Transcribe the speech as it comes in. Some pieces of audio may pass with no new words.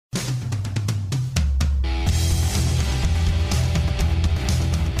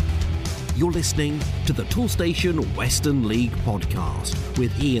You're listening to the Toolstation Western League podcast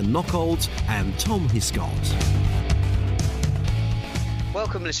with Ian Knockholds and Tom Hiscott.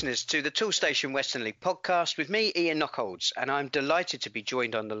 Welcome, listeners, to the Toolstation Western League podcast with me, Ian Knockholds, and I'm delighted to be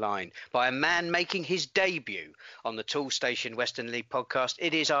joined on the line by a man making his debut on the Toolstation Western League podcast.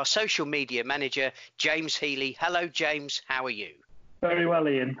 It is our social media manager, James Healy. Hello, James. How are you? Very well,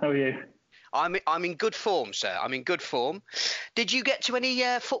 Ian. How are you? I'm in good form, sir. I'm in good form. Did you get to any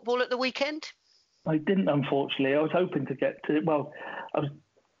football at the weekend? I didn't, unfortunately. I was hoping to get to, I was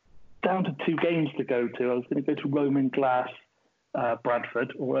down to two games to go to. I was going to go to Roman Glass,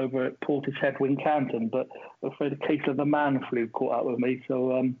 Bradford, or over at Portishead, Wincanton, but I'm afraid a case of the man flu caught up with me.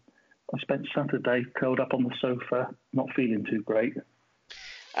 So I spent Saturday curled up on the sofa, not feeling too great.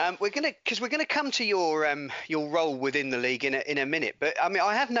 We're gonna come to your role within the league in a minute, but I mean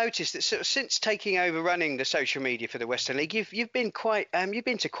I have noticed that sort of since taking over running the social media for the Western League, you've been to quite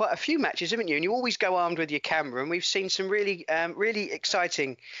a few matches, haven't you? And you always go armed with your camera, and we've seen some really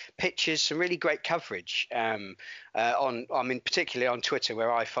exciting pictures, some really great coverage particularly on Twitter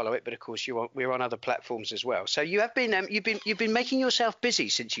where I follow it, but of course we're on other platforms as well. So you have been you've been making yourself busy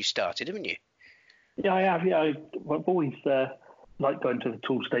since you started, haven't you? Yeah, I have. Yeah, I've always like going to the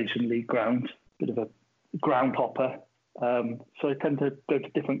Toolstation League grounds, bit of a ground hopper. So I tend to go to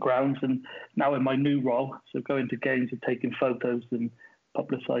different grounds, and now in my new role, so going to games and taking photos and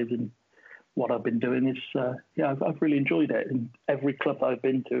publicising what I've been doing is, I've really enjoyed it. And every club that I've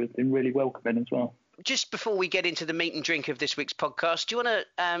been to has been really welcoming as well. Just before we get into the meat and drink of this week's podcast, do you want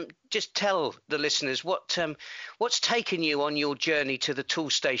to just tell the listeners what's taken you on your journey to the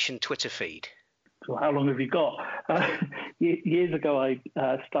Toolstation Twitter feed? So how long have you got? Years ago, I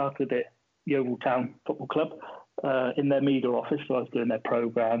started at Yeovil Town Football Club in their media office. So I was doing their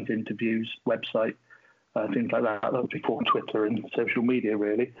programmes, interviews, website, things like that. That was before Twitter and social media,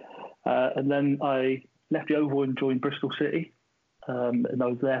 really. And then I left Yeovil and joined Bristol City. And I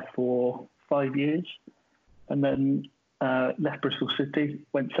was there for 5 years. And then left Bristol City,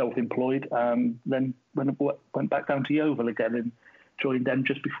 went self-employed, then went back down to Yeovil again and joined them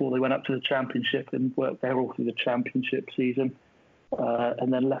just before they went up to the Championship and worked there all through the Championship season,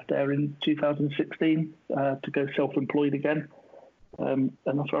 and then left there in 2016 to go self-employed again. And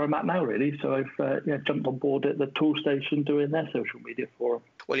that's where I'm at now, really. So I've jumped on board at the Toolstation doing their social media for them.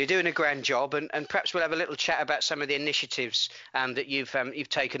 Well, you're doing a grand job, and perhaps we'll have a little chat about some of the initiatives that you've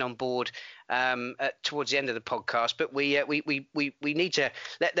taken on board towards the end of the podcast. But we need to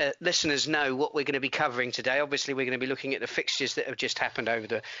let the listeners know what we're going to be covering today. Obviously, we're going to be looking at the fixtures that have just happened over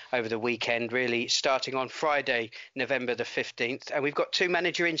the weekend, really starting on Friday, November the 15th. And we've got two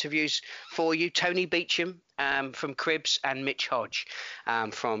manager interviews for you: Tony Beecham from Cribs and Mitch Hodge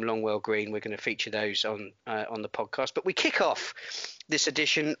from Longwell Green. We're going to feature those on the podcast. But we kick off this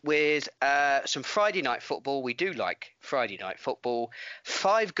edition with some Friday night football. We do like Friday night football.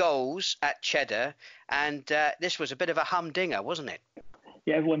 5 goals at Cheddar, and this was a bit of a humdinger, wasn't it?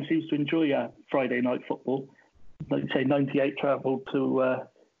 Yeah, everyone seems to enjoy Friday night football. Like you say, 98 travelled to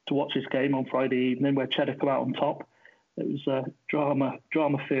watch this game on Friday evening, where Cheddar come out on top. It was a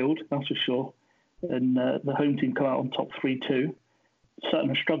drama field, that's for sure. And the home team come out on top 3-2. Sutton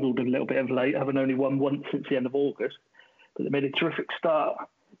have struggled a little bit of late, having only won once since the end of August. But they made a terrific start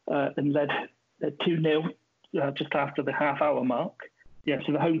and led 2-0 just after the half-hour mark. Yeah,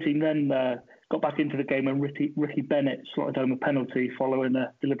 so the home team then got back into the game, and Ricky Bennett slotted home a penalty following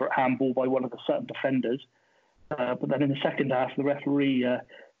a deliberate handball by one of the Sutton defenders. But then in the second half, the referee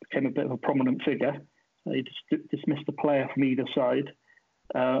became a bit of a prominent figure. He dismissed the player from either side.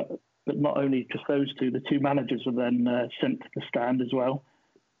 But not only just those two, the two managers were then sent to the stand as well.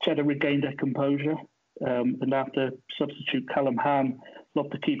 Cheddar regained their composure, and after substitute Callum Ham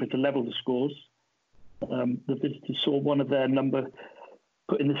lobbed the keeper to level the scores, the visitors saw one of their number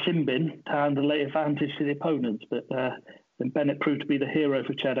put in the sin bin to hand a late advantage to the opponents. But then Bennett proved to be the hero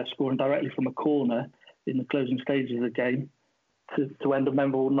for Cheddar, scoring directly from a corner in the closing stages of the game to end a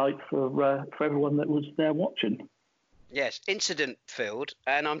memorable night for everyone that was there watching. Yes, incident filled,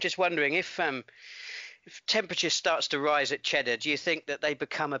 and I'm just wondering if temperature starts to rise at Cheddar, do you think that they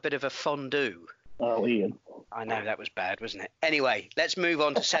become a bit of a fondue? Oh, Ian. I know that was bad, wasn't it? Anyway, let's move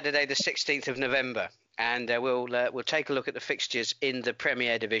on to Saturday the 16th of November, and we'll take a look at the fixtures in the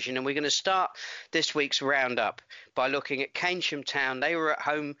Premier Division, and we're going to start this week's roundup by looking at Keynsham Town. They were at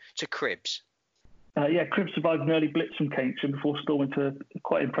home to Cribs. Cribs survived an early blitz from Keynsham before storming to a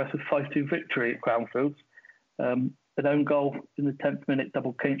quite impressive 5-2 victory at Crownfields. An own goal in the 10th minute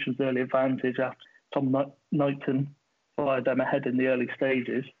doubled Keynsham's early advantage after Tom Knighton fired them ahead in the early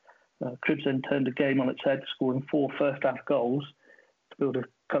stages. Cribs then turned the game on its head, scoring 4 first-half goals to build a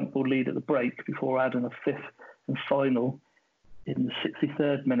comfortable lead at the break before adding a fifth and final in the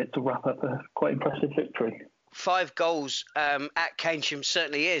 63rd minute to wrap up a quite impressive victory. 5 goals at Keynsham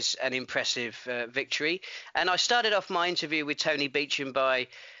certainly is an impressive victory. And I started off my interview with Tony Beecham by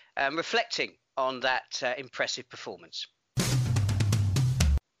reflecting on that impressive performance.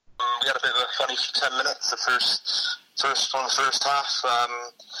 We had a bit of a funny 10 minutes, the first half,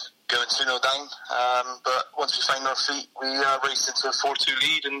 going 2-0 down. But once we found our feet, we raced into a 4-2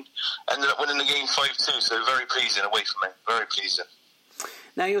 lead and ended up winning the game 5-2. So very pleasing away from me, very pleasing.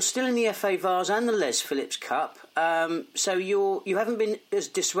 Now, you're still in the FA Vase and the Les Phillips Cup, so you haven't been as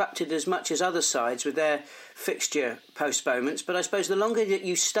disrupted as much as other sides with their fixture postponements, but I suppose the longer that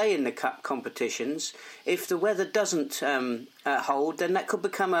you stay in the Cup competitions, if the weather doesn't hold, then that could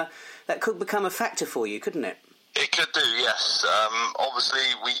become a factor for you, couldn't it? It could do, yes. Obviously,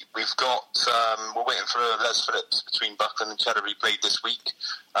 we've got we're waiting for Les Phillips between Buckland and Cheddar be played this week,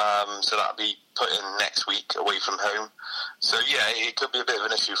 so that'll be put in next week away from home. So yeah, it could be a bit of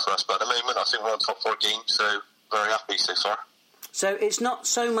an issue for us, but at the moment I think we're on top 4 games, so very happy so far. So it's not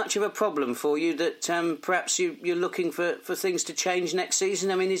so much of a problem for you that perhaps you're looking for things to change next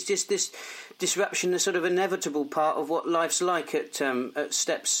season? I mean, is just this disruption a sort of inevitable part of what life's like at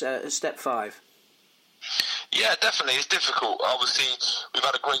step 5? Yeah, definitely. It's difficult. Obviously, we've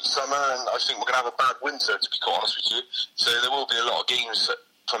had a great summer, and I think we're going to have a bad winter, to be quite honest with you. So there will be a lot of games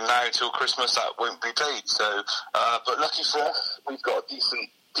from now till Christmas that won't be played. So, but lucky for us, we've got a decent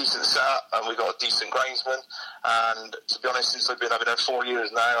setup, and we've got a decent groundsman. And to be honest, since I've been over there 4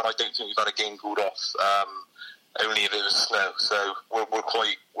 years now, and I don't think we've had a game called off. Only if it was snow. So we're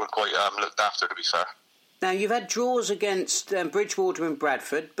quite looked after, to be fair. Now, you've had draws against Bridgwater and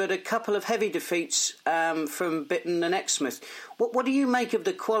Bradford, but a couple of heavy defeats from Bitton and Exmouth. What do you make of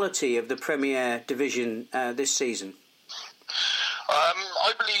the quality of the Premier Division this season?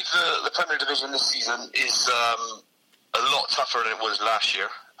 I believe the Premier Division this season is a lot tougher than it was last year,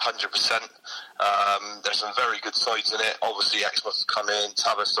 100%. There's some very good sides in it. Obviously, Exmouth have come in,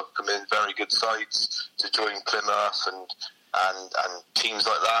 Tavistock have come in, very good sides to join Plymouth and teams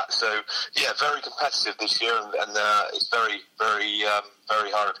like that. So yeah, very competitive this year, and it's very, very,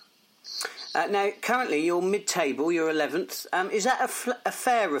 very hard. Now, currently you're mid-table, you're 11th. Is that a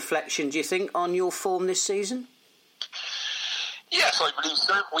fair reflection, do you think, on your form this season? Yes, I believe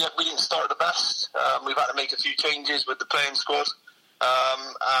so. We didn't start the best. We've had to make a few changes with the playing squad,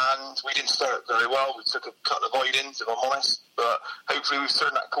 and we didn't start very well. We took a couple of void-ins, if I'm honest, but hopefully we've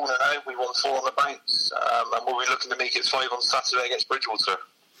turned that corner now. We won 4 on the bounce, and we'll be looking to make it 5 on Saturday against Bridgwater.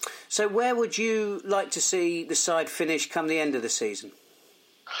 So where would you like to see the side finish come the end of the season?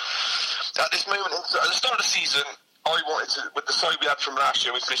 At this moment, at the start of the season, I wanted to, with the side we had from last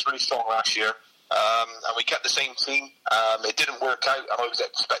year, we finished really strong last year, and we kept the same team. It didn't work out, and I was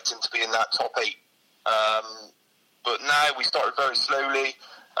expecting to be in that top 8. But now we started very slowly.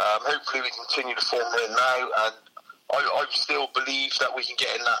 Hopefully we continue to form in now, and I still believe that we can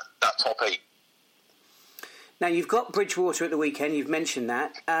get in that top 8. Now, you've got Bridgwater at the weekend, you've mentioned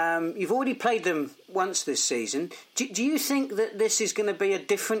that. You've already played them once this season. Do you think that this is going to be a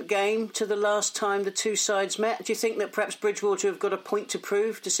different game to the last time the two sides met? Do you think that perhaps Bridgwater have got a point to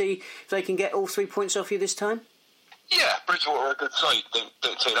prove to see if they can get all 3 points off you this time? Yeah, Bridgwater are a good side,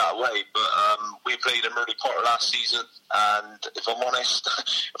 don't take that away, but we played them early part of last season, and if I'm honest,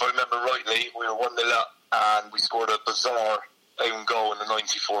 if I remember rightly, we were 1-0 up, and we scored a bizarre own goal in the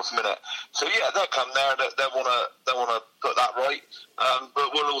 94th minute. So yeah, they'll come there, they want to put that right,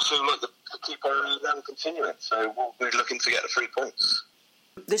 but we'll also like to keep our them continuing, so we'll be looking to get the 3 points.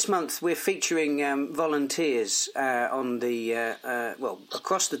 This month we're featuring volunteers on the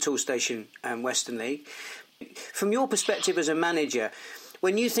across the Toolstation Western League. From your perspective as a manager,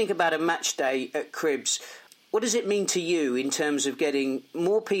 when you think about a match day at Cribbs, what does it mean to you in terms of getting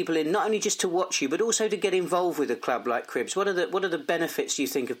more people in, not only just to watch you, but also to get involved with a club like Cribbs? What are the benefits, do you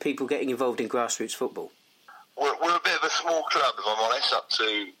think, of people getting involved in grassroots football? We're a bit of a small club, if I'm honest, up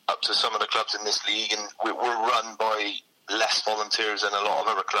to some of the clubs in this league, and we're run by less volunteers than a lot of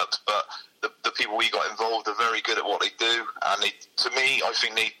other clubs, but the people we got involved are very good at what they do, and to me, I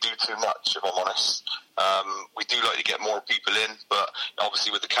think they do too much, if I'm honest. We do like to get more people in, but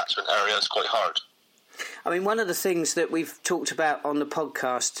obviously with the catchment area, it's quite hard. I mean, one of the things that we've talked about on the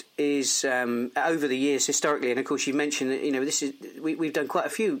podcast is over the years, historically, and of course you mentioned that we've done quite a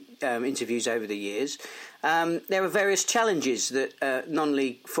few interviews over the years. There are various challenges that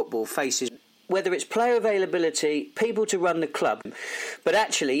non-league football faces, whether it's player availability, people to run the club, but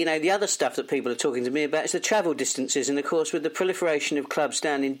actually, the other stuff that people are talking to me about is the travel distances, and of course with the proliferation of clubs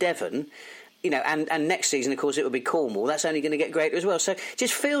down in Devon, and next season, of course, it will be Cornwall. That's only going to get greater as well. So it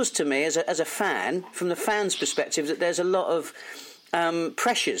just feels to me, as a fan, from the fans' perspective, that there's a lot of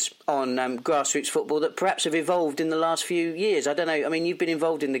pressures on grassroots football that perhaps have evolved in the last few years. I don't know. I mean, you've been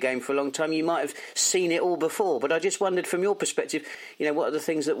involved in the game for a long time. You might have seen it all before, but I just wondered, from your perspective, what are the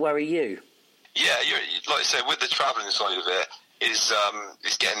things that worry you? Yeah, like I said, with the travelling side of it,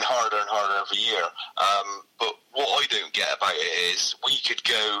 it's getting harder and harder every year. But what I don't get about it is we could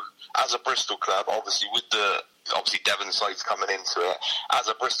go as a Bristol club, obviously with Devon sides coming into it. As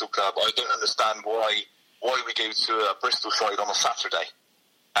a Bristol club, I don't understand why we go to a Bristol side on a Saturday,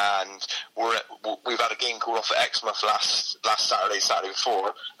 and we've had a game called off at Exmouth last Saturday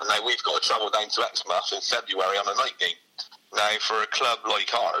before, and now we've got to travel down to Exmouth in February on a night game. Now, for a club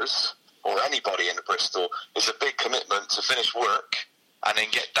like ours, or anybody in Bristol, it's a big commitment to finish work and then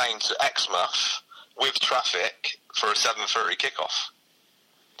get down to Exmouth with traffic for a 7:30 kickoff.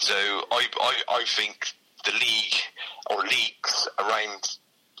 So I think the league or leagues around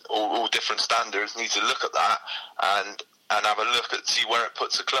all different standards need to look at that and have a look at see where it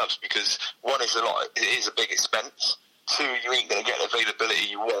puts the clubs, because one is it is a big expense. Two, you ain't going to get the availability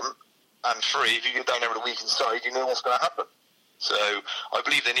you want, and three, if you go down over the weekend side, you know what's going to happen. So I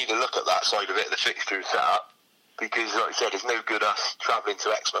believe they need to look at that side of it, the fixture setup, because like I said, it's no good us travelling to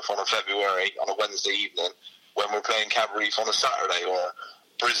Exmouth on a February on a Wednesday evening when we're playing Cabrief on a Saturday, or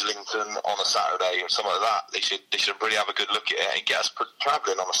Brislington on a Saturday or something like that. They should really have a good look at it and get us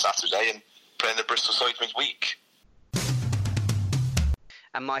travelling on a Saturday and playing the Bristol side midweek.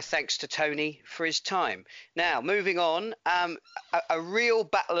 And my thanks to Tony for his time. Now, moving on, a real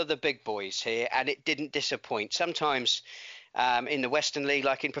battle of the big boys here, and it didn't disappoint. Sometimes in the Western League,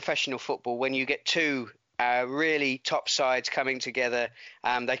 like in professional football, when you get two really top sides coming together,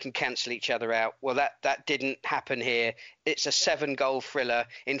 they can cancel each other out. Well, that didn't happen here. It's a 7-goal thriller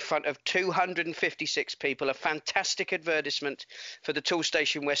in front of 256 people, a fantastic advertisement for the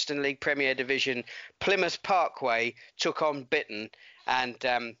Toolstation Western League Premier Division. Plymouth Parkway took on Bitton, and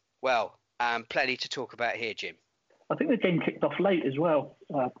plenty to talk about here, Jim. I think the game kicked off late as well,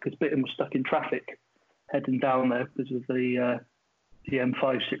 because Bitton was stuck in traffic heading down there because of the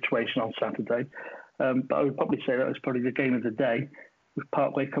M5 situation on Saturday. But I would probably say that was probably the game of the day, with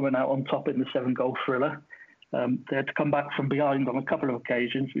Parkway coming out on top in the 7-goal thriller. They had to come back from behind on a couple of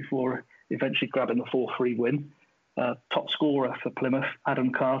occasions before eventually grabbing the 4-3 win. Top scorer for Plymouth,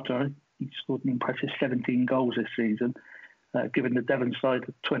 Adam Carter, he scored an impressive 17 goals this season, giving the Devon side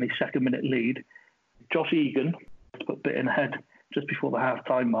a 22nd-minute lead. Josh Egan put Bitton ahead just before the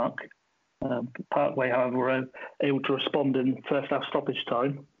half-time mark. Parkway, however, were able to respond in first-half stoppage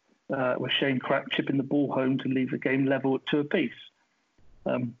time, with Shane Crack chipping the ball home to leave the game level at 2 apiece.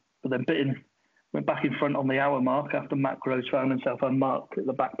 But then Bitton went back in front on the hour mark after Matt Groves found himself unmarked at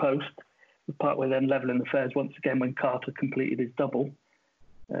the back post, with Parkway then levelling the fares once again when Carter completed his double.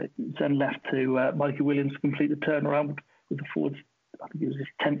 Then left to Mikey Williams to complete the turnaround with the forwards. I think it was his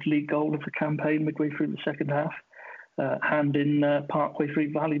 10th league goal of the campaign midway through the second half, handing Parkway 3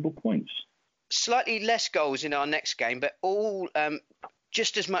 valuable points. Slightly less goals in our next game, but all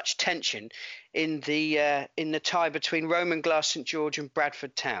just as much tension in the tie between Roman Glass St George and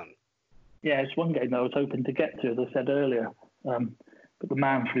Bradford Town. Yeah, it's one game I was hoping to get to, as I said earlier, but the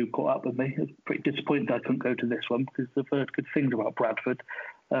man flu caught up with me. I was pretty disappointed I couldn't go to this one because I've heard good things about Bradford,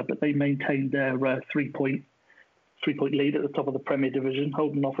 but they maintained their 3-point lead at the top of the Premier Division,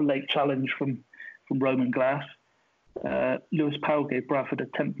 holding off a late challenge from Roman Glass. Lewis Powell gave Bradford a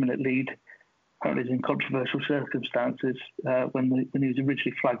 10th-minute lead. Apparently in controversial circumstances when he was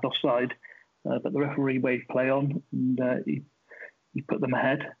originally flagged offside, but the referee waved play on and he put them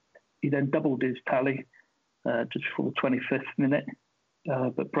ahead. He then doubled his tally just before the 25th minute,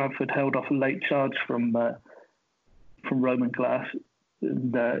 but Bradford held off a late charge from Roman Glass,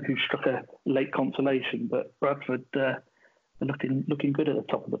 and who struck a late consolation. But Bradford are looking good at the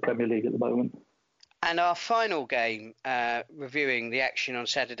top of the Premier League at the moment. And our final game, reviewing the action on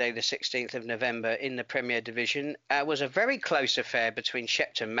Saturday the 16th of November in the Premier Division, was a very close affair between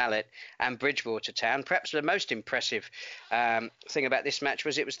Shepton Mallet and Bridgewater Town. Perhaps the most impressive thing about this match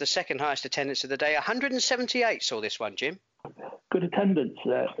was it was the second highest attendance of the day. 178 saw this one, Jim. Good attendance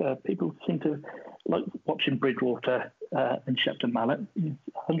there. People seem to like watching Bridgewater and Shepton Mallet.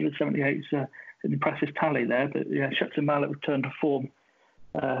 178 is an impressive tally there, but yeah, Shepton Mallet returned to form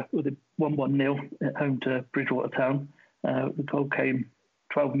with a 1-1-0 at home to Bridgewater Town. The goal came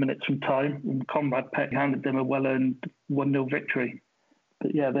 12 minutes from time, and Conrad Peck handed them a well-earned 1-0 victory.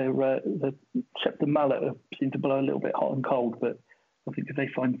 But yeah, the Shepton Mallet seem to blow a little bit hot and cold, but I think if they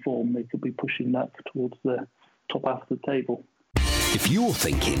find form, they could be pushing that towards the top half of the table. If you're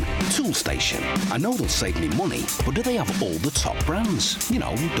thinking, Toolstation, I know they'll save me money, but do they have all the top brands? You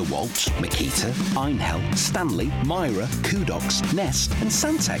know, DeWalt, Makita, Einhell, Stanley, Myra, Kudox, Nest and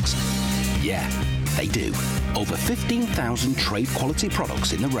Santex. Yeah, they do. Over 15,000 trade quality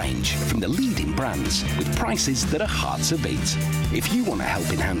products in the range from the leading brands with prices that are hard to beat. If you want a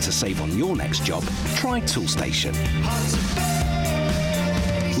helping hand to save on your next job, try Toolstation.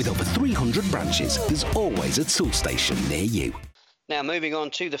 With over 300 branches, there's always a Toolstation near you. Now, moving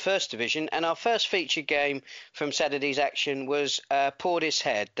on to the First Division, and our first featured game from Saturday's action was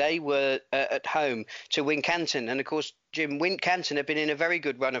Portishead. They were at home to Wincanton, and of course, Jim, Wincanton have been in a very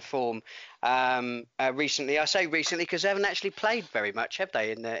good run of form recently. I say recently because they haven't actually played very much, have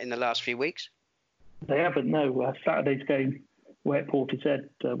they, in the last few weeks? They haven't, no. Saturday's game where at Portishead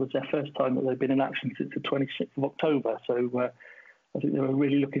was their first time that they've been in action since the 26th of October, so I think they were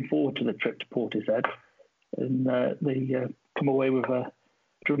really looking forward to the trip to Portishead, and they come away with a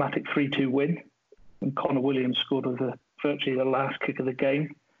dramatic 3-2 win, and Connor Williams scored with virtually the last kick of the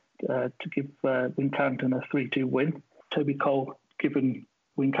game to give Wincanton a 3-2 win. Toby Cole given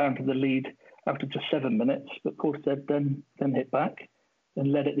Wincanton the lead after just 7 minutes, but Portishead then hit back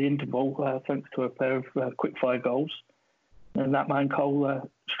and led at the interval thanks to a pair of quick-fire goals. And that man Cole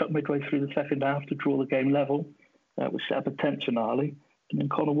struck midway through the second half to draw the game level, which set up a tension early. And then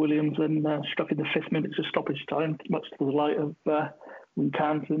Connor Williams then struck in the 5th minute of stoppage time, much to the delight of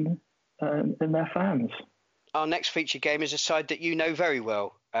Wincanton and their fans. Our next featured game is a side that you know very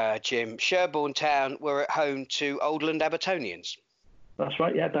well, Jim. Sherborne Town were at home to Oldland Abertonians. That's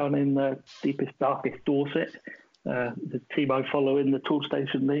right, yeah, down in deepest, darkest Dorset. The team I follow in the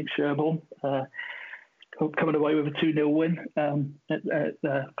Toolstation League, Sherborne, coming away with a 2-0 win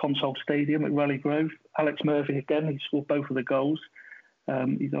at Console Stadium at Raleigh Grove. Alex Murphy again, he scored both of the goals.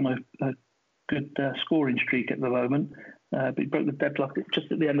 He's on a good scoring streak at the moment, but he broke the deadlock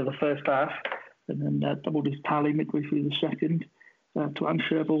just at the end of the first half, and then doubled his tally midway through the second to hand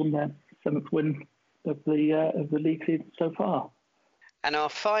Sherborne their 7th win of the league season so far. And our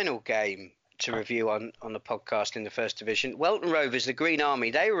final game to review on the podcast in the First Division, Welton Rovers, the Green Army,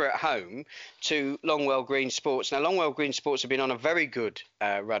 they were at home to Longwell Green Sports. Now, Longwell Green Sports have been on a very good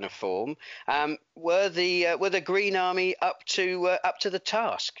run of form. Were the Green Army up to the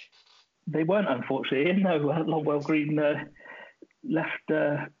task? They weren't, unfortunately. No, Longwell Green left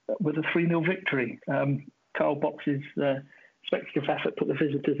with a 3-0 victory. Carl Box's speculative effort put the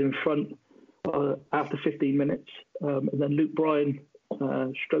visitors in front after 15 minutes, and then Luke Bryan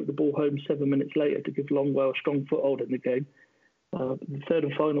stroked the ball home 7 minutes later to give Longwell a strong foothold in the game. The third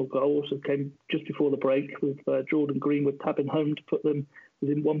and final goal also came just before the break, with Jordan Greenwood tapping home to put them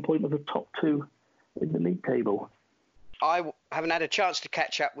within 1 point of the top 2 in the league table. I haven't had a chance to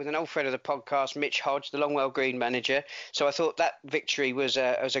catch up with an old friend of the podcast, Mitch Hodge, the Longwell Green manager. So I thought that victory was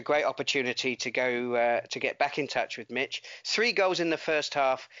a great opportunity to go to get back in touch with Mitch. 3 goals in the first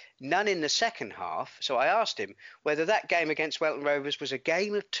half, none in the second half. So I asked him whether that game against Welton Rovers was a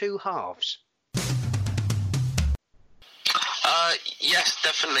game of 2 halves. Yes,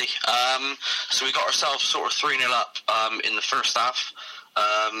 definitely. So we got ourselves sort of 3-0 up in the first half.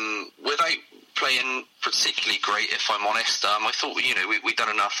 Without playing particularly great, if I'm honest. I thought, we'd done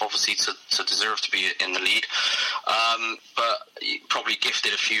enough, obviously, to deserve to be in the lead. But probably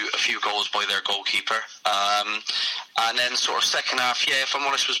gifted a few goals by their goalkeeper. And then sort of second half, if I'm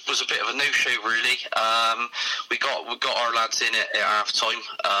honest, was a bit of a no-show, really. We got our lads in at half time,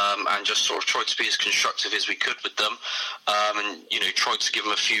 and just sort of tried to be as constructive as we could with them, and tried to give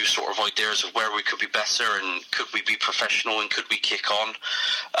them a few sort of ideas of where we could be better, and could we be professional, and could we kick on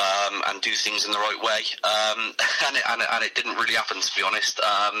and do things in the right way. And it didn't really happen, to be honest.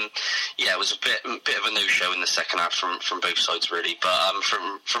 It was a bit of a no-show in the second half from both sides, really. But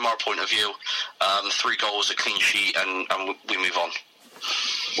from our point of view, 3 goals, a clean sheet, and we move on.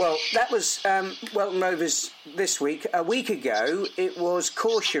 Well, that was Welton Rovers this week. A week ago, it was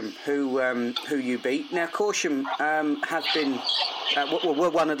Corsham who you beat. Now, Corsham have been were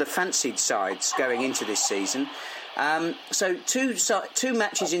one of the fancied sides going into this season. So two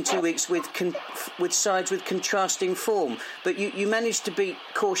matches in 2 weeks with sides with contrasting form, but you managed to beat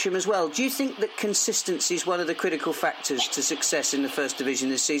Corsham as well. Do you think that consistency is one of the critical factors to success in the First Division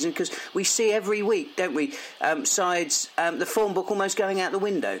this season? Because we see every week, don't we, sides, the form book almost going out the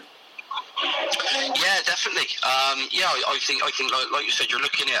window. Yeah, definitely. I think like you said, you're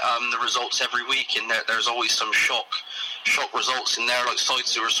looking at the results every week, and there's always some shock shock results in there, like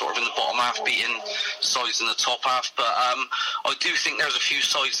sides who are sort of in the bottom half beating sides in the top half. But I do think there's a few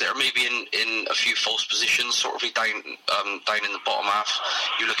sides that are maybe in a few false positions, sort of down in the bottom half.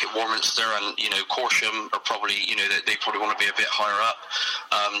 You look at Warminster and, you know, Corsham are probably, you know, they probably want to be a bit higher up.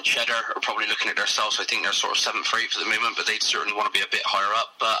 Cheddar are probably looking at themselves. I think they're sort of 7th or 8th at the moment, but they'd certainly want to be a bit higher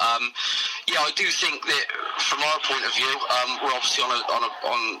up. But yeah, I do think that from our point of view, we're obviously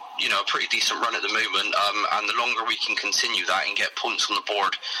on you know, a pretty decent run at the moment, and the longer we can continue that and get points on the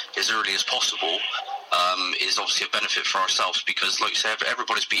board as early as possible is obviously a benefit for ourselves, because, like you said,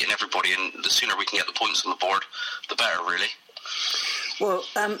 everybody's beating everybody, and the sooner we can get the points on the board, the better, really. Well,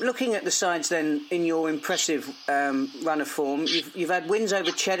 looking at the sides then in your impressive run of form, you've had wins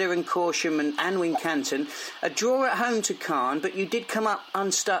over Cheddar and Corsham and Wincanton, a draw at home to Caen, but you did come up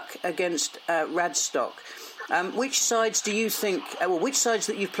unstuck against Radstock. Which sides do you think, which sides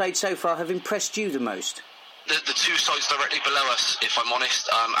that you've played so far have impressed you the most? The two sides directly below us, if I'm honest,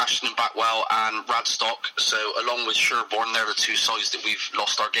 Ashton and Backwell and Radstock. So along with Sherborne, they're the two sides that we've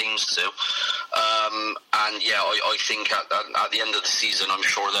lost our games to. And yeah, I think at the end of the season, I'm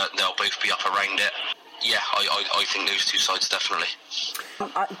sure that they'll both be up around it. Yeah, I think those two sides definitely.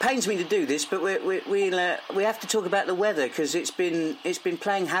 It pains me to do this, but we have to talk about the weather, because it's been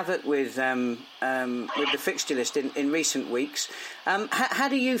playing havoc with the fixture list in recent weeks. How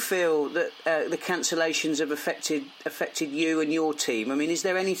do you feel that the cancellations have affected you and your team? I mean, is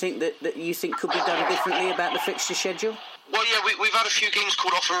there anything that you think could be done differently about the fixture schedule? Well, yeah, we've had a few games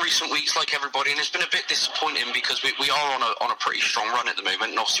called off in recent weeks, like everybody, and it's been a bit disappointing because we are on a pretty strong run at the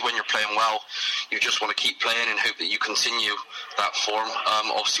moment. And obviously, when you're playing well, you just want to keep playing and hope that you continue that form.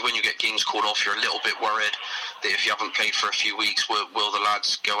 Obviously, when you get games called off, you're a little bit worried that if you haven't played for a few weeks, will the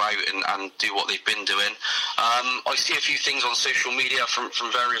lads go out and do what they've been doing? I see a few things on social media from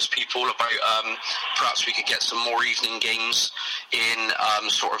various people about perhaps we could get some more evening games in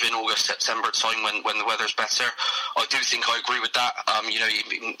sort of in August, September time when the weather's better. I do think I agree with that. You know,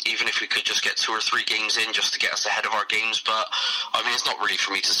 even if we could just get 2 or 3 games in just to get us ahead of our games, but I mean, it's not really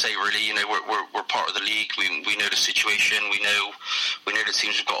for me to say. Really, you know, we're part of the league. We know the situation. We know the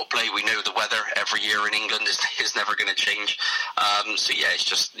teams we've got to play. We know the weather every year in England is never going to change. So yeah, it's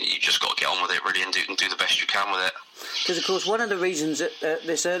just you just got to get on with it really and do the best you can with it. Because, of course, one of the reasons at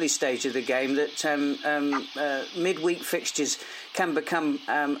this early stage of the game that midweek fixtures can become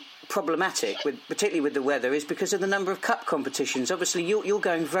problematic, particularly with the weather, is because of the number of cup competitions. Obviously, you're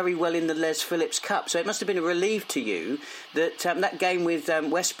going very well in the Les Phillips Cup, so it must have been a relief to you that that game with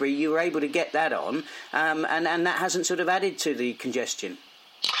Westbury, you were able to get that on, and that hasn't sort of added to the congestion.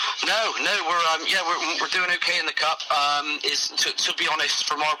 No, we're doing okay in the cup. To be honest,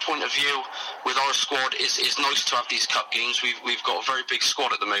 from our point of view, with our squad, it's nice to have these cup games. We've got a very big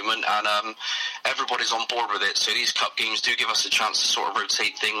squad at the moment, and everybody's on board with it. So these cup games do give us a chance to sort of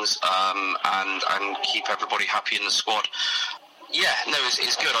rotate things and keep everybody happy in the squad. Yeah, no,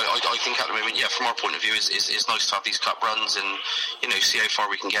 it's good. I think at the moment, yeah, from our point of view, it's nice to have these cup runs and, you know, see how far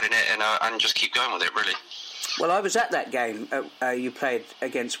we can get in it and just keep going with it, really. Well, I was at that game you played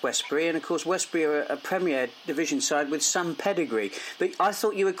against Westbury, and of course Westbury are a Premier Division side with some pedigree. But I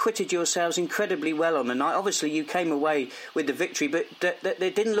thought you acquitted yourselves incredibly well on the night. Obviously, you came away with the victory, but there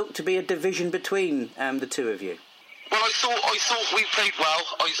didn't look to be a division between the two of you. Well, I thought we played well.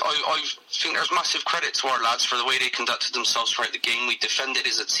 I think there's massive credit to our lads for the way they conducted themselves throughout the game. We defended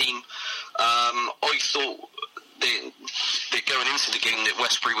as a team. I thought that going into the game that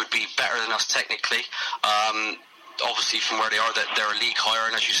Westbury would be better than us technically. Obviously, from where they are, that they're a league higher,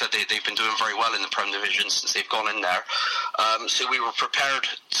 and as you said, they've been doing very well in the Prem Division since they've gone in there. So we were prepared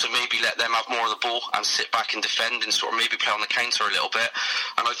to maybe let them have more of the ball and sit back and defend and sort of maybe play on the counter a little bit.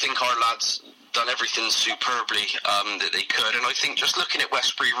 And I think our lads done everything superbly that they could, and I think just looking at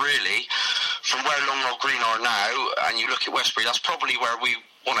Westbury really, from where Longnall Green are now, and you look at Westbury, that's probably where we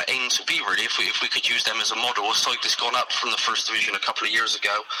want to aim to be really, if we could use them as a model. A side that's gone up from the First Division a couple of years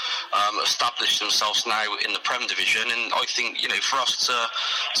ago, established themselves now in the Prem Division, and I think, you know, for us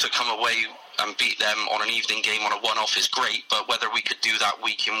to come away and beat them on an evening game on a one-off is great, but whether we could do that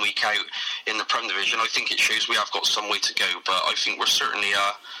week in, week out in the Prem Division, I think it shows we have got some way to go, but I think we're certainly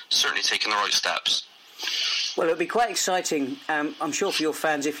taking the right steps. Well, it'll be quite exciting, I'm sure, for your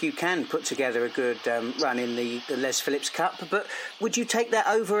fans if you can put together a good run in the Les Phillips Cup, but would you take that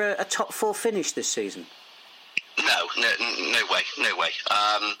over a top 4 finish this season? No way.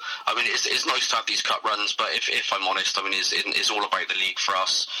 I mean, it's nice to have these cup runs, but if I'm honest, I mean, it's all about the league for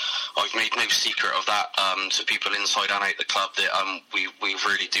us. I've made no secret of that to people inside and out the club that we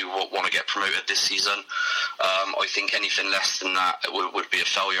really do want to get promoted this season. I think anything less than that would be a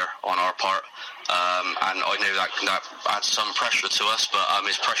failure on our part. and I know that adds some pressure to us, but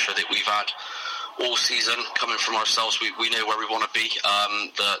it's pressure that we've had all season coming from ourselves. We know where we want to be.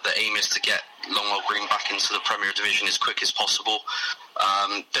 The aim is to get Longwell Green back into the Premier Division as quick as possible.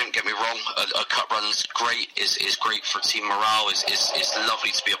 Don't get me wrong, a cup run's great, is great for team morale, is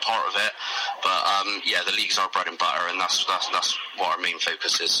lovely to be a part of it, but the league's our bread and butter, and that's what our main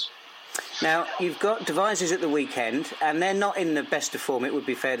focus is. Now, you've got Devizes at the weekend, and they're not in the best of form, it would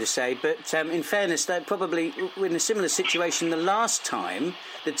be fair to say, but in fairness, they probably were in a similar situation the last time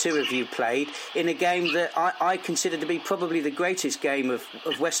the two of you played, in a game that I consider to be probably the greatest game of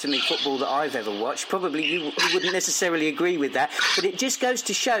Western League football that I've ever watched. Probably you wouldn't necessarily agree with that, but it just goes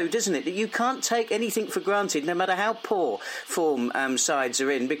to show, doesn't it, that you can't take anything for granted, no matter how poor form sides are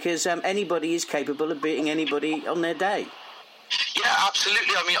in, because anybody is capable of beating anybody on their day. Yeah,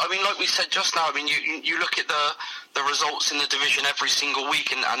 absolutely. I mean, like we said just now, I mean, you look at the results in the division every single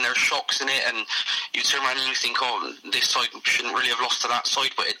week, and there's shocks in it, and you turn around and you think, oh, this side shouldn't really have lost to that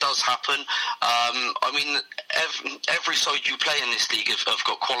side, but it does happen. I mean, every side you play in this league have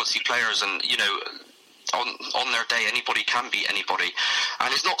got quality players, and on their day, anybody can beat anybody.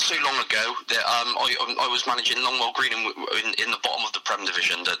 And it's not so long ago that I was managing Longwell Green in the bottom of the Prem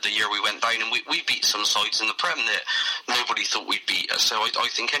division, the year we went down, and we beat some sides in the Prem that nobody thought we'd beat. So I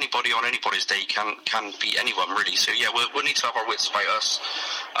think anybody on anybody's day can beat anyone, really. So yeah, we need to have our wits about us,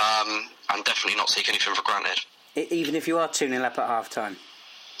 and definitely not take anything for granted. Even if you are 2-0 up at half-time?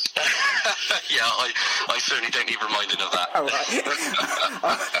 Yeah, I certainly don't need reminding of that. All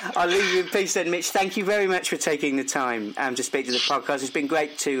right. I'll leave you in peace then, Mitch. Thank you very much for taking the time to speak to the podcast. It's been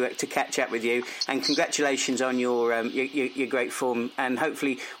great to catch up with you, and congratulations on your great form. And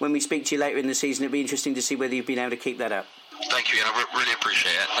hopefully, when we speak to you later in the season, it'll be interesting to see whether you've been able to keep that up. Thank you, and I really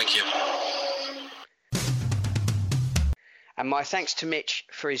appreciate it. Thank you. And my thanks to Mitch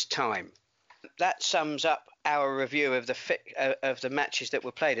for his time. That sums up our review of the matches that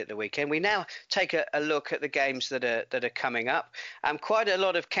were played at the weekend. We now take a look at the games that are coming up. Quite a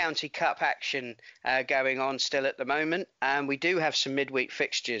lot of County Cup action going on still at the moment. We do have some midweek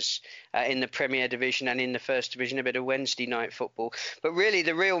fixtures in the Premier Division and in the First Division, a bit of Wednesday night football. But really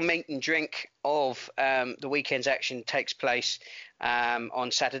the real meat and drink of the weekend's action takes place on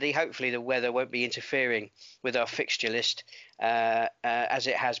Saturday. Hopefully the weather won't be interfering with our fixture list as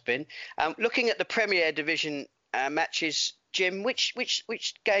it has been. Looking at the Premier Division matches, Jim, which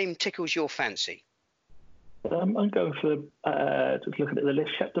game tickles your fancy? I'm going for, just looking at the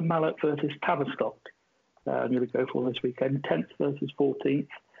list, Shepton Mallet versus Tavistock. I'm going to go for this weekend, 10th versus 14th.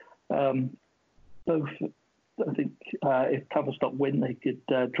 Both, I think, if Tavistock win, they could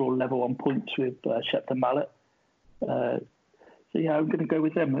draw level on points with Shepton Mallet. So, yeah, I'm going to go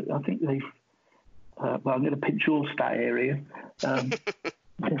with them. I think they've... I'm going to pinch your stat area.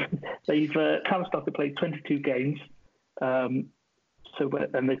 Tavistock have played 22 games, and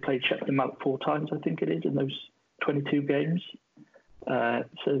they played Shepton Mallet 4 times, I think it is, in those 22 games.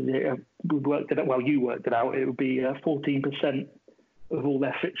 We worked it out. Well, you worked it out. It would be 14% of all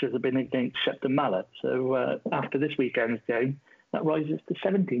their fixtures have been against Shepton Mallet. So after this weekend's game, that rises to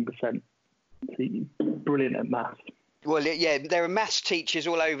 17%. Brilliant at maths. Well, yeah, there are maths teachers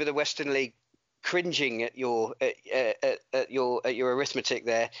all over the Western League cringing at your arithmetic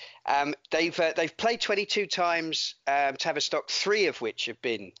there. They've played 22 times, Tavistock, 3 of which have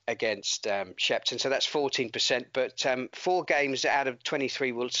been against Shepton, so that's 14%. But 4 games out of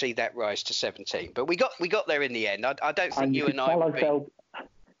 23 will see that rise to 17. But we got there in the end. I don't think you and I would be.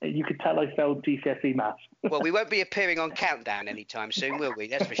 You could tell I failed GCSE maths. Well, we won't be appearing on Countdown anytime soon, will we?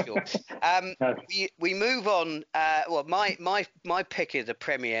 That's for sure. No. We move on. My pick of the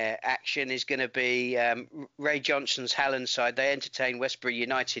Premier action is going to be Ray Johnson's Hallen side. They entertain Westbury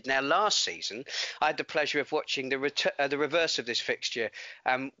United. Now, last season, I had the pleasure of watching the reverse of this fixture.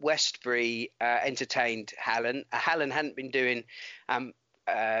 Westbury entertained Hallen. Hallen hadn't been doing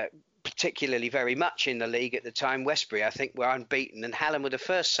particularly very much in the league at the time. Westbury, I think, were unbeaten, and Hallen were the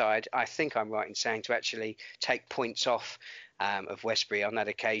first side, I think I'm right in saying, to actually take points off of Westbury on that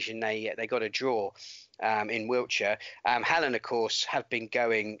occasion. They got a draw in Wiltshire. Hallen, of course, have been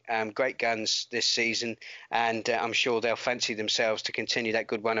going great guns this season, and I'm sure they'll fancy themselves to continue that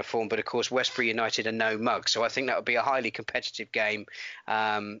good run of form. But, of course, Westbury United are no mug, so I think that would be a highly competitive game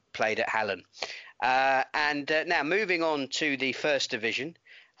played at Hallen. Now, moving on to the First Division.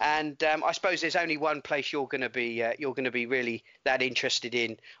 And I suppose there's only one place you're going to be really that interested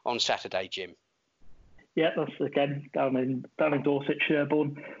in on Saturday, Jim. Yeah, that's again down in Dorset,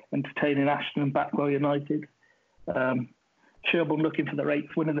 Sherborne, entertaining Ashton and Backwell United. Sherborne looking for their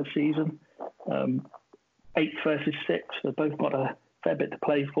 8th win of the season. 8th versus 6th. They've both got a fair bit to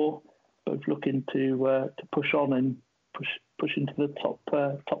play for. both looking to push on and push into the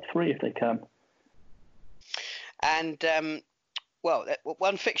top three if they can. And well,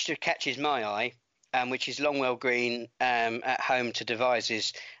 one fixture catches my eye, which is Longwell Green at home to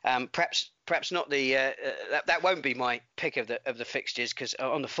Devizes. Perhaps not the that won't be my pick of the fixtures, because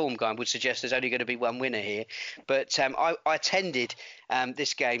on the form guide would suggest there's only going to be one winner here. But I attended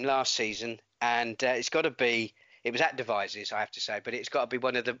this game last season, and it's got to be. It was at Devizes, I have to say, but it's got to be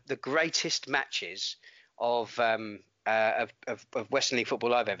one of the greatest matches of Western League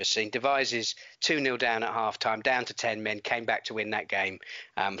football I've ever seen. Devizes 2-0 down at half-time, down to 10 men, came back to win that game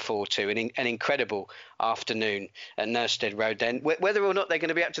 4-2. An incredible afternoon at Nurstead Road then. Whether or not they're going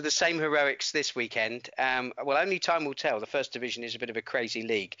to be up to the same heroics this weekend, well, only time will tell. The First Division is a bit of a crazy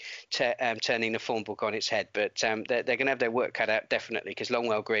league, turning the form book on its head. But they're going to have their work cut out, definitely, because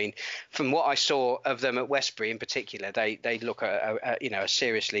Longwell Green, from what I saw of them at Westbury in particular, they look a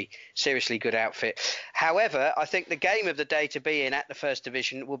seriously good outfit. However, I think the game of the day to be in at the First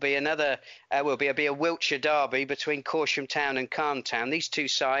Division will be a Wiltshire derby between Corsham Town and Calne Town. These two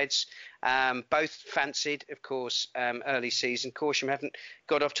sides, both fancied, of course, early season. Corsham haven't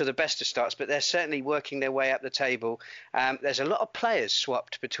got off to the best of starts, but they're certainly working their way up the table. There's a lot of players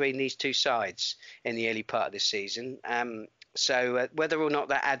swapped between these two sides in the early part of this season. So whether or not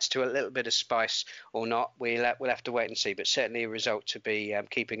that adds to a little bit of spice or not, we'll have to wait and see. But certainly a result to be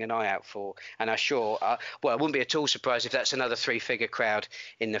keeping an eye out for. And I'm sure, well, I wouldn't be at all surprised if that's another three-figure crowd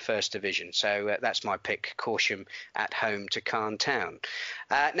in the First Division. So that's my pick, Corsham at home to Calne Town.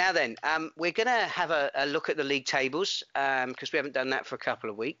 Now then, we're going to have a look at the league tables because we haven't done that for a couple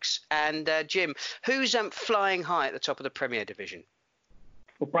of weeks. And Jim, who's flying high at the top of the Premier Division?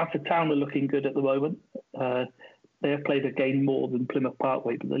 Well, Bradford Town are looking good at the moment. They have played a game more than Plymouth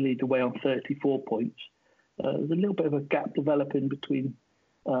Parkway, but they lead the way on 34 points. There's a little bit of a gap developing between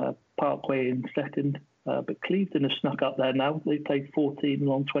Parkway and second, but Clevedon has snuck up there now. They played 14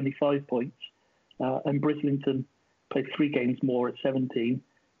 on 25 points, and Brislington played 3 games more at 17,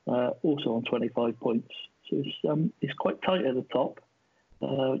 also on 25 points. So it's quite tight at the top.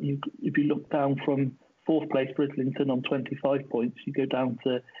 If you look down from 4th place Brislington on 25 points, you go down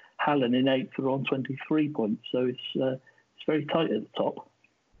to Hallen in 8th are on 23 points, so it's very tight at the top.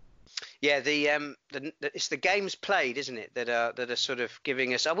 Yeah, it's the games played, isn't it, that are sort of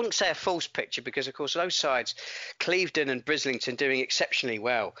giving us, I wouldn't say a false picture, because of course those sides, Clevedon and Brislington, doing exceptionally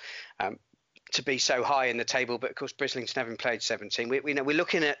well to be so high in the table, but of course Brislington having played 17. We know we're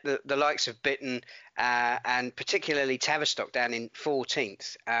looking at the likes of Bitton and particularly Tavistock down in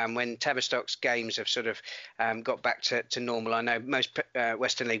 14th, when Tavistock's games have sort of got back to normal. I know most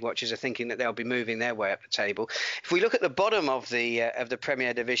Western League watchers are thinking that they'll be moving their way up the table. If we look at the bottom of the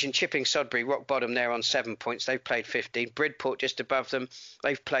Premier Division, Chipping Sodbury, rock bottom there on 7 points. They've played 15. Bridport just above them.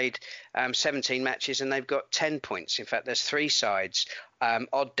 They've played 17 matches and they've got 10 points. In fact, there's 3 sides.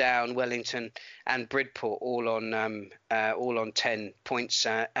 Odd Down, Wellington, and Bridport all on 10 points,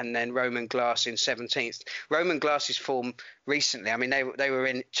 and then Roman Glass in 17th. Roman Glass's form recently, I mean, they were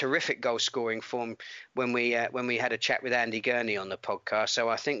in terrific goal scoring form when we had a chat with Andy Gurney on the podcast. So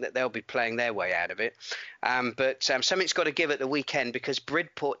I think that they'll be playing their way out of it. But something's got to give at the weekend, because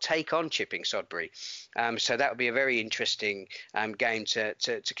Bridport take on Chipping Sodbury. So that would be a very interesting game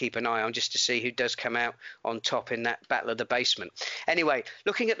to keep an eye on, just to see who does come out on top in that battle of the basement. Anyway,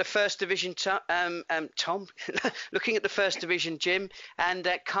 looking at the First Division, Tom, looking at the First Division, Jim, and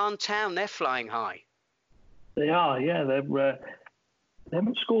Calne Town, they're flying high. They are, yeah. They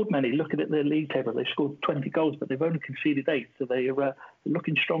haven't scored many. Looking at their league table, they've scored 20 goals, but they've only conceded 8. So they're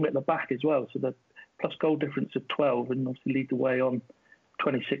looking strong at the back as well. So they're plus goal difference of 12 and obviously lead the way on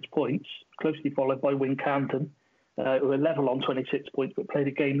 26 points, closely followed by Wincanton, who are level on 26 points but played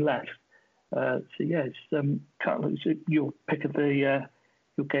a game less. So yeah, it's your pick of your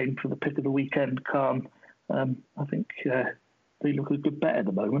game for the pick of the weekend, Calne. I think they look a good bet at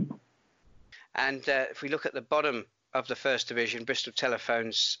the moment. And if we look at the bottom of the First Division, Bristol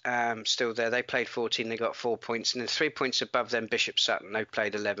Telephone's still there. They played 14, they got 4 points, and then 3 points above them, Bishop Sutton. They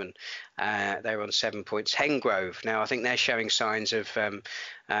played 11. They're on 7 points. Hengrove, now I think they're showing signs of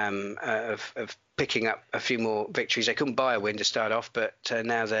picking up a few more victories. They couldn't buy a win to start off, but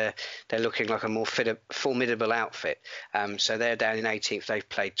now they're looking like a more formidable outfit. So they're down in 18th. They've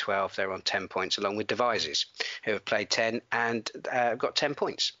played 12. They're on 10 points, along with Devizes, who have played 10 and got 10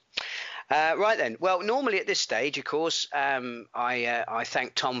 points. Right then. Well, normally at this stage, of course, I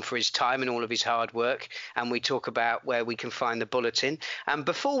thank Tom for his time and all of his hard work, and we talk about where we can find the bulletin. And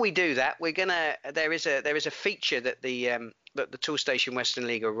before we do that, there is a feature that the Toolstation Western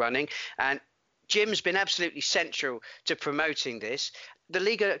League are running, and Jim's been absolutely central to promoting this. The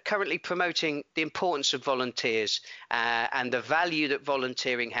league are currently promoting the importance of volunteers and the value that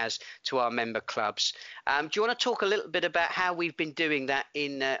volunteering has to our member clubs. Do you want to talk a little bit about how we've been doing that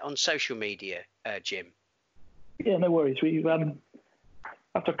on social media, Jim? Yeah, no worries. We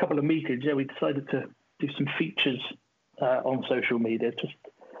after a couple of meetings, we decided to do some features on social media. Just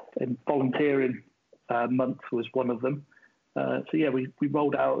volunteering month was one of them. We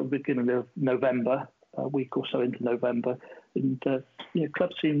rolled out at the beginning of November, a week or so into November, and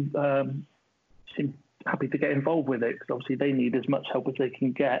clubs seem happy to get involved with it because obviously they need as much help as they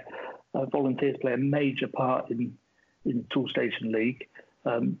can get. Volunteers play a major part in the Toolstation League.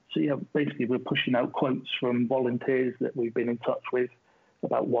 Basically we're pushing out quotes from volunteers that we've been in touch with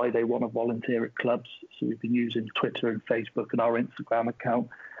about why they want to volunteer at clubs. So we've been using Twitter and Facebook and our Instagram account,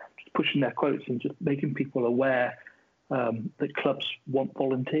 just pushing their quotes and just making people aware that clubs want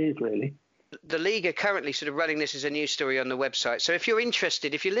volunteers, really. The league are currently sort of running this as a news story on the website. So if you're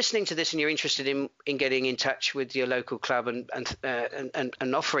interested, if you're listening to this and you're interested in getting in touch with your local club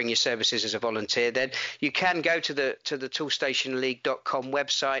and offering your services as a volunteer, then you can go to the toolstationleague.com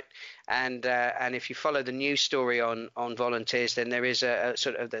website. And if you follow the news story on volunteers, then there is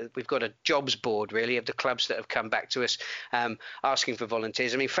we've got a jobs board really of the clubs that have come back to us asking for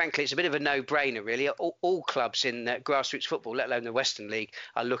volunteers. I mean, frankly, it's a bit of a no-brainer really. All clubs in grassroots football, let alone the Western League,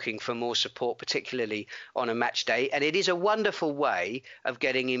 are looking for more support, particularly on a match day. And it is a wonderful way of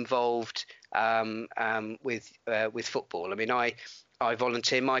getting involved with football. I mean, I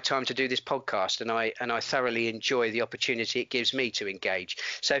volunteer my time to do this podcast, and I thoroughly enjoy the opportunity it gives me to engage.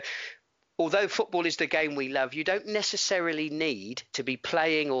 So although football is the game we love, you don't necessarily need to be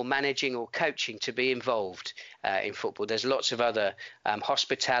playing or managing or coaching to be involved in football. There's lots of other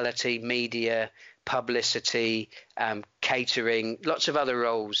hospitality, media, publicity, catering, lots of other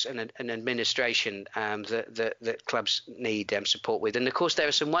roles and administration that clubs need support with. And of course, there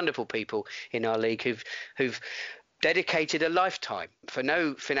are some wonderful people in our league who've dedicated a lifetime for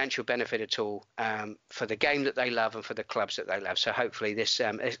no financial benefit at all for the game that they love and for the clubs that they love. So hopefully this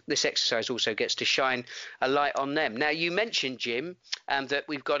exercise also gets to shine a light on them. Now, you mentioned, Jim, that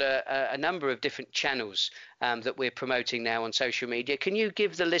we've got a number of different channels that we're promoting now on social media. Can you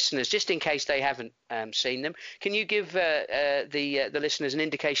give the listeners, just in case they haven't seen them, can you give the listeners an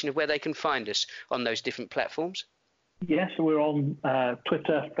indication of where they can find us on those different platforms? Yes, so we're on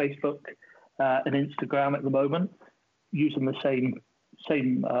Twitter, Facebook and Instagram at the moment, using the same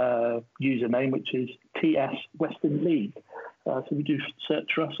username, which is TS Western League. So we do search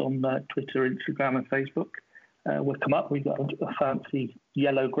for us on Twitter, Instagram and Facebook. We'll come up. We've got a fancy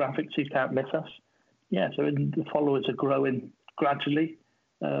yellow graphic so you can't miss us. Yeah, so the followers are growing gradually,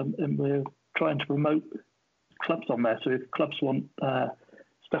 and we're trying to promote clubs on there. So if clubs want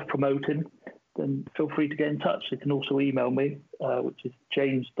stuff promoting, then feel free to get in touch. They can also email me, which is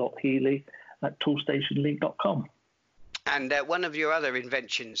james.healy@toolstationleague.com. And one of your other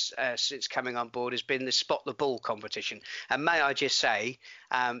inventions since coming on board has been the Spot the Ball competition. And may I just say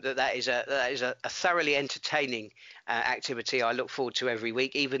that is a thoroughly entertaining activity I look forward to every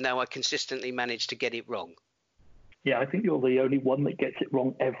week, even though I consistently manage to get it wrong. Yeah, I think you're the only one that gets it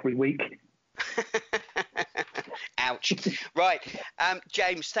wrong every week. Ouch. Right.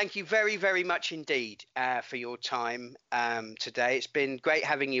 James, thank you very, very much indeed for your time today. It's been great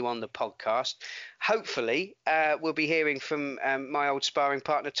having you on the podcast. Hopefully, we'll be hearing from my old sparring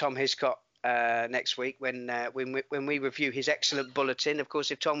partner, Tom Hiscott, next week when we review his excellent bulletin. Of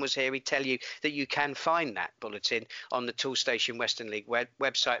course, if Tom was here, he'd tell you that you can find that bulletin on the Toolstation Western League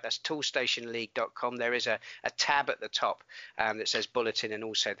website. That's toolstationleague.com. There is a tab at the top that says bulletin, and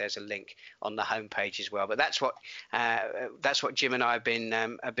also there's a link on the homepage as well. But that's what Jim and I have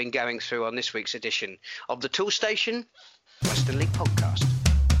been going through on this week's edition of the Toolstation Western League podcast.